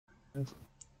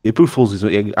April Fool's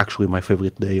is actually my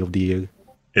favorite day of the year.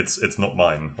 It's not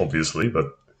mine, obviously, but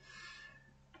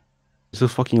I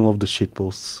just fucking love the shit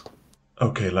posts.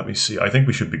 okay. Let me see. I think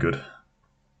we should be good.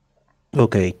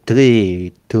 Okay,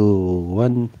 3, 2,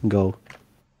 1, go.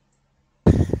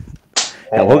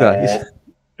 Hello, guys.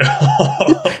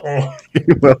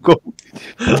 Welcome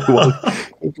to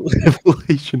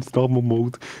Revelations Normal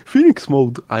Mode, Phoenix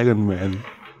Mode, Ironman.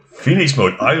 Phoenix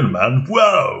Mode, Ironman.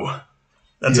 Whoa,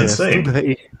 that's insane.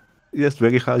 Today, yes,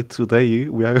 very hard today.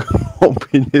 We are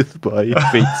accompanied by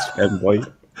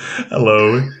FatesFanboy.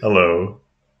 Hello.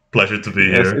 Pleasure to be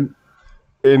here.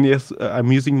 And yes,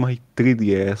 I'm using my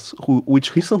 3DS,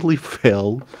 which recently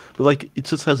fell, but like it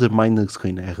just has a minor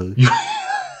screen error.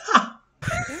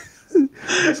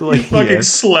 So like, you fucking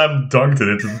slam dunked it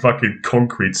into the fucking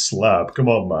concrete slab. Come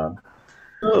on, man.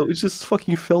 No, it just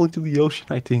fucking fell into the ocean,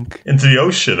 I think. Into the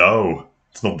ocean? Oh,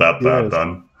 it's not that bad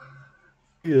then.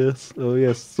 Yes. Oh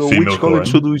yes. So female which color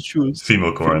should we choose?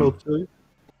 Female Corin.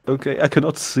 Okay, I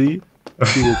cannot see.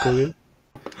 Female Corin.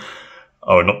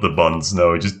 Oh, not the buns.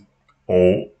 No, it's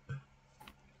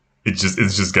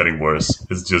just getting worse.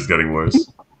 It's just getting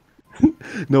worse.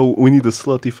 No, we need a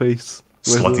slutty face.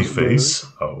 Slutty face?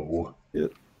 Oh. Yeah.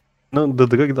 No, the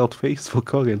drugged out face for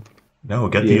Corin. No,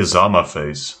 get the Azama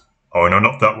face. Oh no,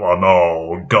 not that one.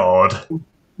 Oh god.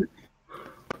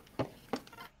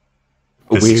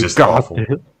 This is just awful.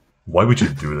 Why would you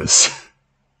do this?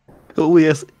 Oh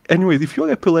yes. Anyways, if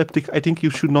you're epileptic, I think you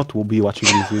should not be watching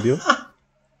this video.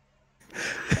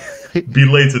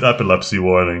 Belated epilepsy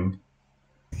warning.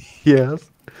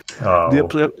 Yes. Oh.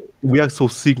 We are so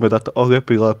Sigma that our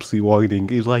epilepsy warning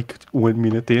is like 1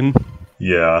 minute in.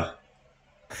 Yeah.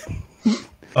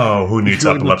 Oh, who needs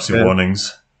epilepsy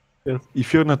warnings? Yes.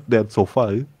 If you're not dead so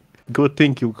far, good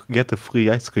thing you get a free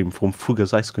ice cream from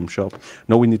Fuga's ice cream shop.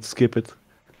 No, we need to skip it.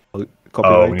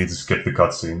 Oh, we need to skip the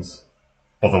cutscenes.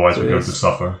 Otherwise we're going to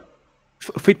suffer.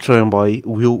 FatesFanboy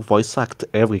will voice act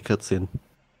every cutscene.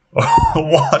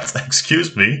 What?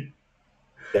 Excuse me?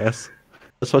 Yes.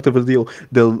 That's sort of a deal.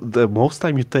 The most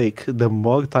time you take, the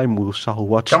more time we shall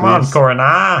watch. Come on, Corin.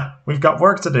 We've got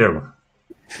work to do.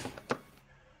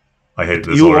 I hate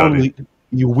this already.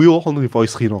 You will only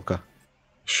voice Hinoka.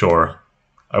 Sure.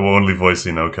 I will only voice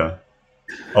Hinoka.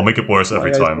 I'll make it worse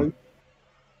every time.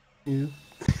 Yeah.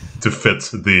 To fit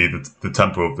the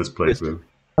tempo of this playthrough. Yes.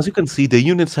 As you can see, the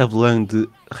units have learned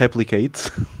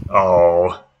replicate.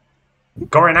 Oh.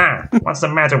 Corin, what's the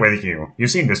matter with you? You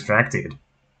seem distracted.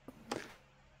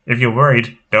 If you're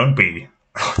worried, don't be.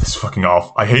 Oh, this is fucking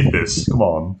off. I hate this. Come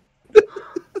on.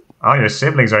 All your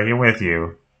siblings are here with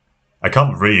you. I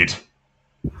can't read.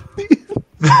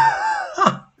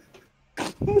 The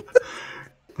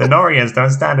Norians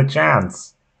don't stand a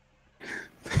chance.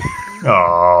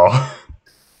 Oh.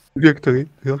 Victory.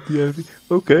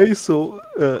 Okay, so.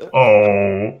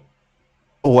 Oh,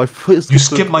 I first. You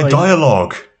skipped my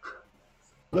dialogue.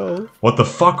 No. What the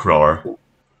fuck, Rar?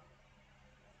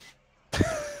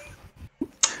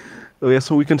 Oh yeah,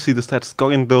 so we can see the stats.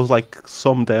 Corin does like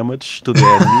some damage to the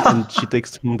enemy, and she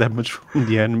takes some damage from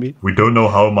the enemy. We don't know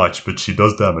how much, but she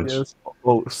does damage. Yes.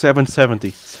 Oh, 770.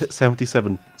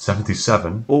 77.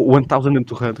 77? Oh,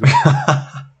 1,200.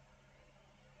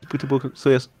 Pretty broken. So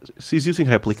yes, she's using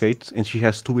Replicate, and she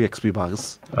has 2 XP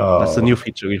bars. Oh. That's the new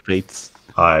feature with Fates.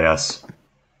 Ah, yes.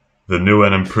 The new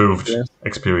and improved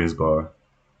experience bar.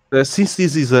 Since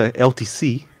this is a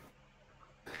LTC,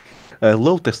 a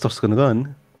low testosterone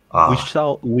run,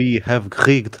 we have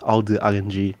rigged all the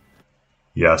RNG.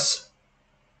 Yes.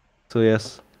 So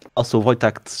yes. Also voice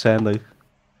act Sander.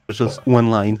 Just one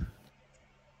line.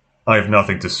 I have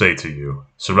nothing to say to you.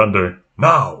 Surrender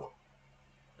now.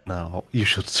 Now. You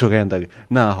should surrender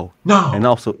now. No. And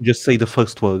also just say the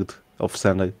first word of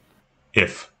Sander.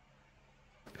 If.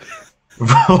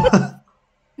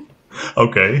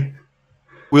 Okay.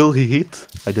 Will he hit?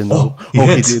 I don't know.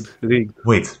 He did. Rigged.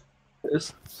 Wait.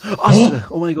 Yes. Astra!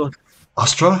 Oh my god.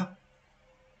 Astra?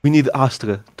 We need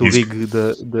Astra to rig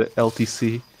the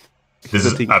LTC. This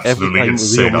is absolutely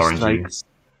insane RNG.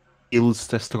 Kills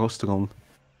testosterone.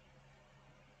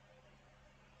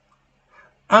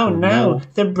 Oh no,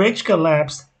 the bridge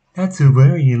collapsed. Not to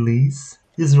worry, Elise.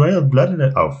 There's royal blood in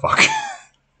it. Oh fuck.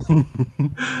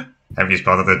 Have you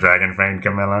spotted the dragon vein,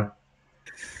 Camilla?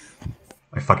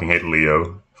 I fucking hate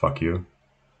Leo. Fuck you.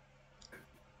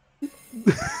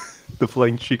 The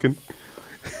flying chicken.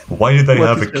 Why do they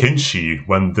have a Kinshi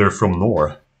when they're from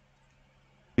Nor?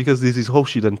 Because this is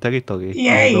Hoshidan territory.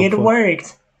 Yay, it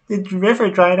worked! The river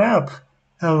dried up.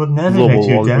 I will never let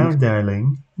you down,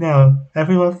 darling. Now,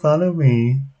 everyone follow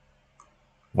me.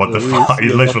 What the fuck? He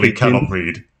literally cannot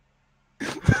read.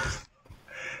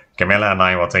 Camilla and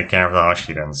I will take care of the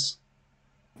Hashidans.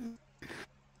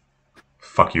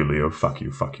 Fuck you, Leo. Fuck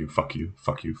you, fuck you, fuck you,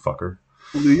 fuck you, fucker.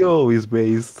 Leo is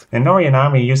based. The Norian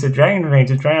army used the dragon vein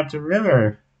to dry up the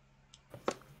river.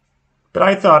 But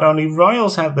I thought only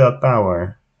royals have that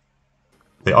power.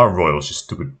 They are royals, you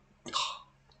stupid.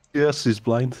 Yes, he's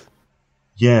blind.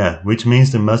 Yeah, which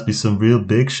means there must be some real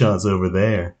big shots over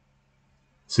there.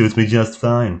 Suits me just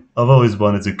fine. I've always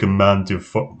wanted to command your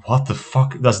what the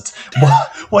fuck?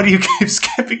 Why do you keep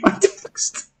skipping my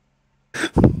text?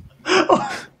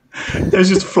 There's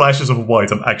just flashes of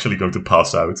white. I'm actually going to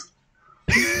pass out.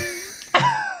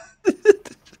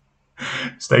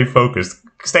 Stay focused.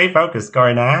 Stay focused,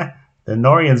 Garna. The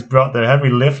Norians brought their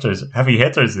heavy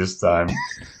hitters this time.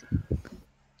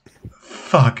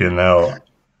 Fucking hell.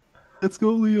 Let's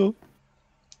go, Leo.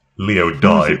 Leo,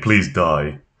 die. Please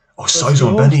die. Oh, Seizure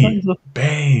and Benny.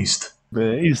 Based.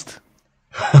 Based.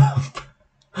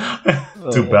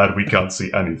 Too bad we can't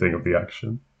see anything of the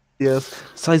action. Yes,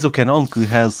 Seizure canonically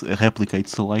has replicates,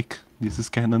 so like, this is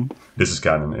canon. This is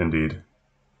canon, indeed.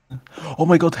 Oh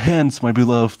my god, Hans, my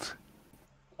beloved.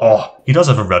 Oh, he does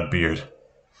have a red beard.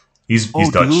 He's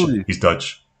Dutch. Really? He's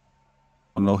Dutch.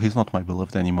 Oh no, he's not my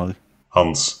beloved anymore.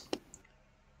 Hans.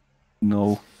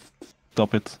 No.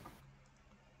 Stop it.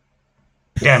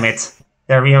 Damn it.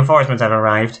 The reinforcements have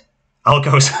arrived. I'll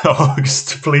go...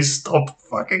 August, please stop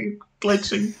fucking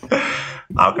glitching.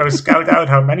 I'll go scout out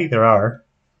how many there are.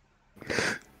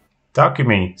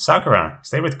 Takumi, Sakura,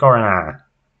 stay with Korana.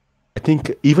 I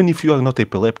think, even if you are not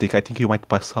epileptic, I think you might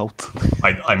pass out.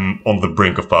 I'm on the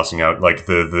brink of passing out. Like,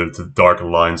 the dark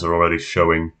lines are already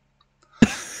showing.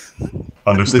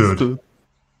 Understood.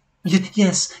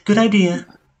 Yes, good idea.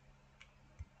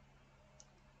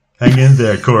 Hang in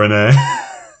there, Korana.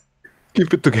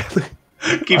 Keep it together.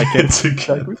 Keep it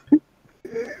together.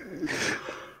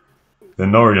 The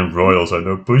Norian royals are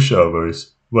no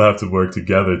pushovers. We'll have to work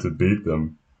together to beat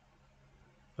them.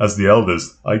 As the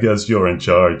eldest, I guess you're in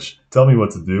charge. Tell me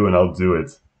what to do and I'll do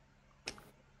it.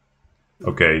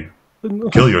 Okay.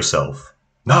 Kill yourself.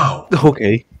 Now!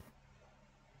 Okay.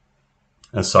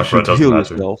 And Sakura doesn't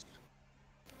matter. Yourself.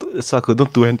 Sakura,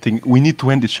 don't do anything. We need to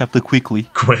end this chapter quickly.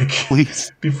 Quick.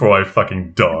 Please. Before I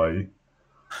fucking die.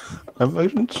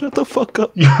 Shut the fuck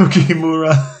up.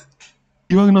 Yukimura.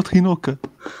 You are not Hinoka.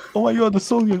 Oh my god, the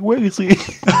soldier. Where is he?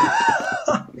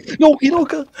 No,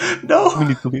 Hinoka. No. We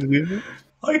need to read it.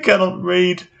 I cannot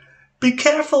read. Be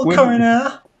careful,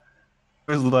 Korana.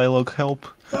 Where's the dialogue? Help.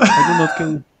 I do not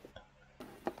kill.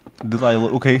 The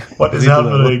dialogue. Okay. What is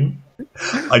happening?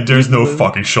 There's no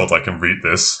fucking shot I can read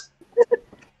this.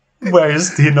 Where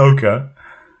is Hinoka?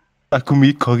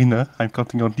 Takumi, Korina, I'm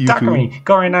counting on you two. Takumi,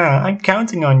 Korana, I'm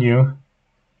counting on you.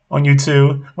 On you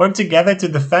two. Work together to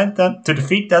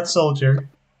defeat that soldier.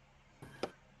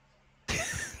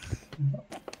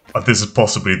 This is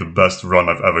possibly the best run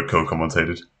I've ever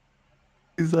co-commentated.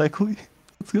 Exactly.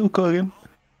 Let's go, Corin.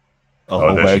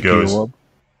 Oh, there she goes.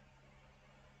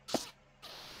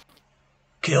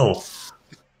 Kill.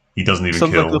 He doesn't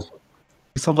even kill.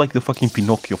 He sounds like the fucking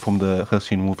Pinocchio from the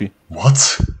Hershey movie.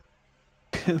 What?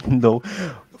 No.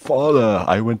 Father,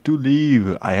 I want to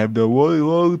leave. I have the whole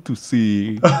world to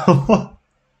see.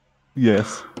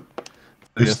 Yes.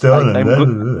 Yes,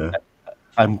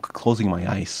 I'm closing my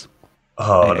eyes.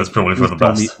 Oh, that's probably for the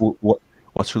best.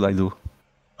 What should I do?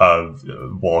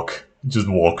 Walk. Just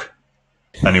walk.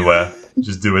 Anywhere.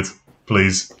 Just do it.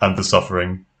 Please. End the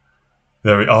suffering.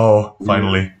 There we... Oh,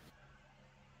 finally.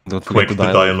 Don't forget Quick,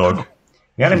 the dialogue.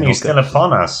 The enemy is still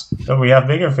upon us, but we have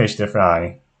bigger fish to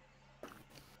fry.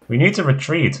 We need to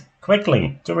retreat.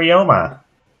 Quickly, to Ryoma.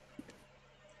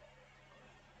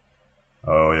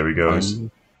 Oh, here he goes.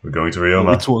 We're going to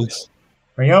Ryoma. Which ones?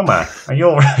 Ryoma, are you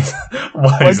alright?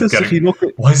 Why is it getting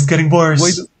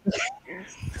worse?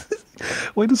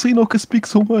 Why does Hinoka speak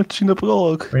so much in the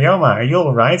prologue? Ryoma, are you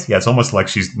alright? Yeah, it's almost like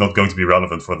she's not going to be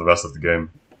relevant for the rest of the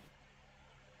game.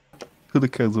 Who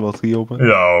cares about Ryoma?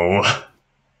 No.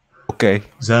 Okay.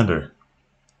 Xander.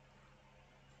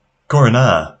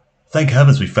 Korana. Thank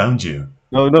heavens we found you.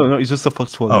 No, it's just the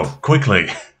first one. Oh, quickly.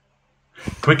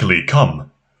 Quickly, come.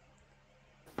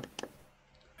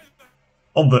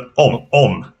 On.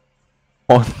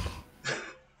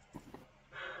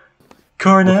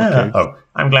 Korana. Okay. Oh,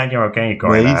 I'm glad you're okay,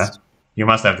 Korana. You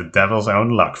must have the devil's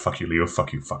own luck. Fuck you, Leo.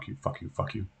 Fuck you, fuck you, fuck you,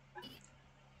 fuck you.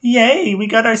 Yay, we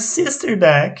got our sister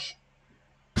back.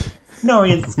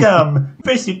 Norian scum.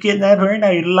 First you kidnap her, now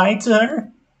you lie to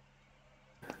her?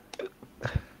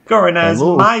 Korana is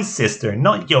my sister,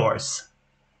 not yours.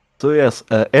 So yes,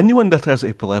 anyone that has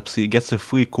epilepsy gets a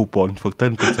free coupon for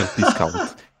 10%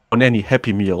 discount on any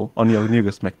Happy Meal on your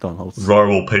nearest McDonald's. Roar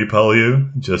will PayPal you.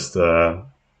 Just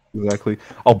Exactly.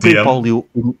 I'll DM. PayPal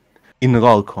you in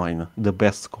raw coin, the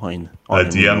best coin. On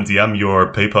the meal. DM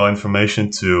your PayPal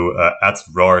information to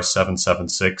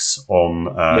 @roar776 on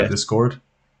Yes. Discord.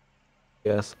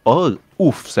 Yes. Or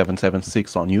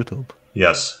oof776 on YouTube.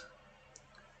 Yes.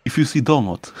 If you see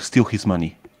Donut, steal his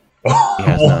money. He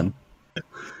has none.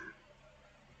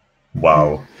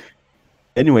 Wow.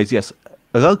 Anyways, yes,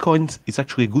 raw coins is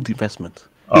actually a good investment.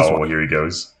 Oh, here he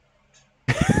goes.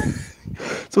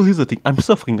 So here's the thing. I'm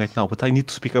suffering right now, but I need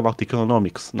to speak about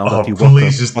economics now Oh, that you brought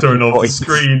please up just fucking turn off the coins.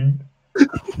 screen.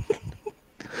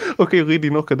 Okay, really,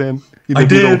 knock again. In I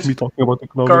the middle did. of me talking about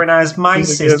economics. Corona is my Again.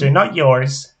 sister, not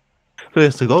yours. So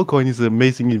yes, the raw coin is an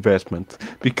amazing investment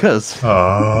because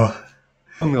Oh,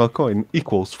 one raw coin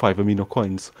equals 5 amino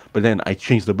coins. But then I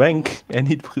change the bank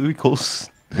and it equals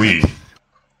we.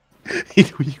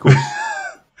 it equals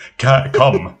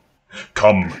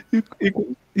Come.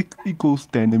 it equals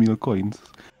 10 amino coins.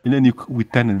 And then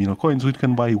with 10 amino coins, we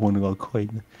can buy one raw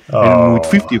coin. And with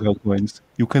 50 raw coins,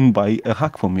 you can buy a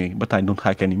hack for me. But I don't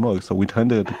hack anymore. So with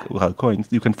 100 raw coins,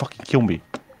 you can fucking kill me.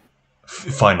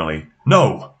 Finally.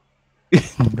 No.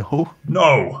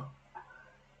 No.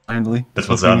 Finally. That's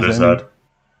what something Xander is said.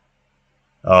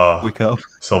 Wake up.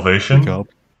 Salvation? Wake up.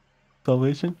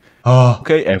 Salvation. Oh,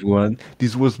 Okay, everyone.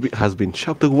 This has been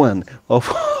chapter 1 of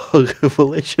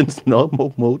Revelations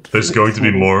normal mode. there's going to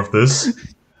be more of this.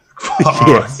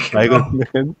 Yes, Fuck. Iron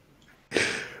Man.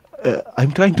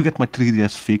 I'm trying to get my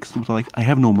 3DS fixed. So like, I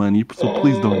have no money, so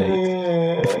please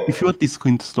donate. If you want this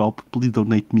screen to stop, please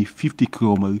donate me 50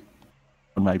 kroner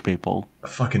on my PayPal.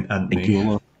 Fucking end Thank you a me.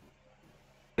 lot.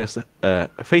 Yes,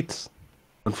 Fates,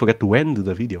 don't forget to end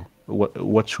the video.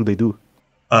 What should they do?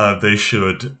 They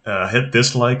should hit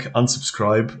dislike,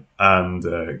 unsubscribe, and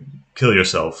kill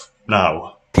yourself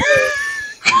now.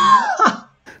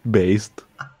 Based.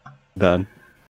 Done.